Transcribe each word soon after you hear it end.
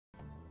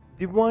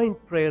Divine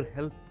prayer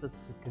helps us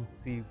to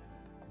conceive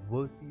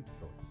worthy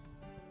thoughts.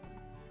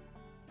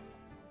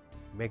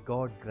 May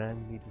God grant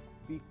me to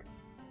speak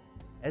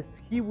as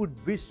He would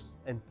wish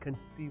and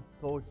conceive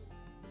thoughts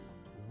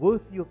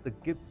worthy of the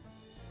gifts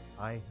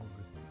I have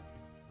received.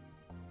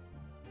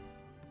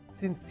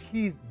 Since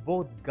He is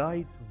both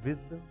guide to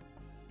wisdom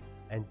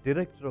and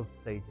director of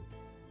sages.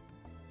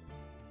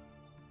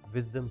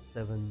 Wisdom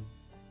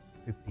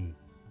 7:15.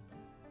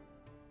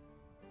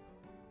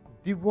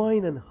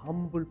 Divine and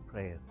humble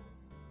prayer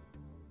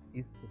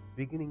is the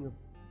beginning of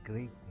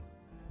great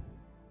things.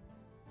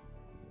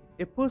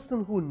 A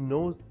person who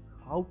knows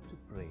how to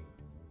pray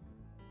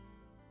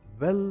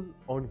well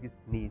on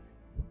his knees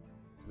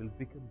will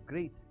become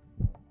great.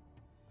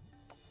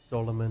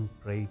 Solomon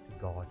prayed to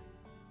God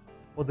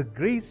for the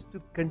grace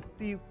to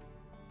conceive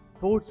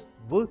thoughts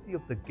worthy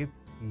of the gifts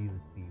he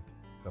received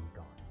from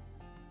God.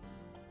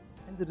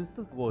 And the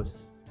result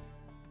was,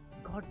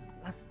 God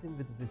blessed him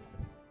with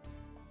wisdom,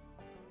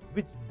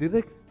 which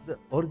directs the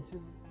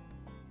origin,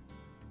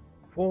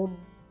 form,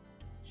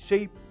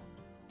 shape,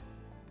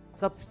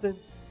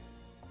 substance,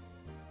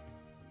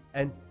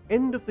 and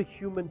end of the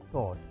human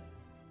thought.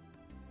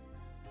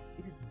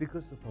 It is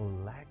because of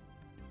our lack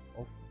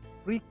of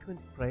frequent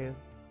prayer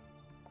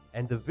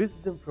and the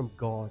wisdom from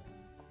God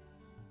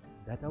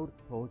that our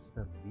thoughts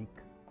are weak,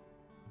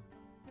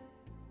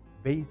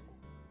 base,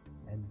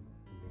 and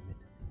limited.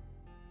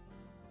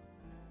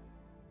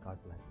 God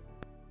bless you.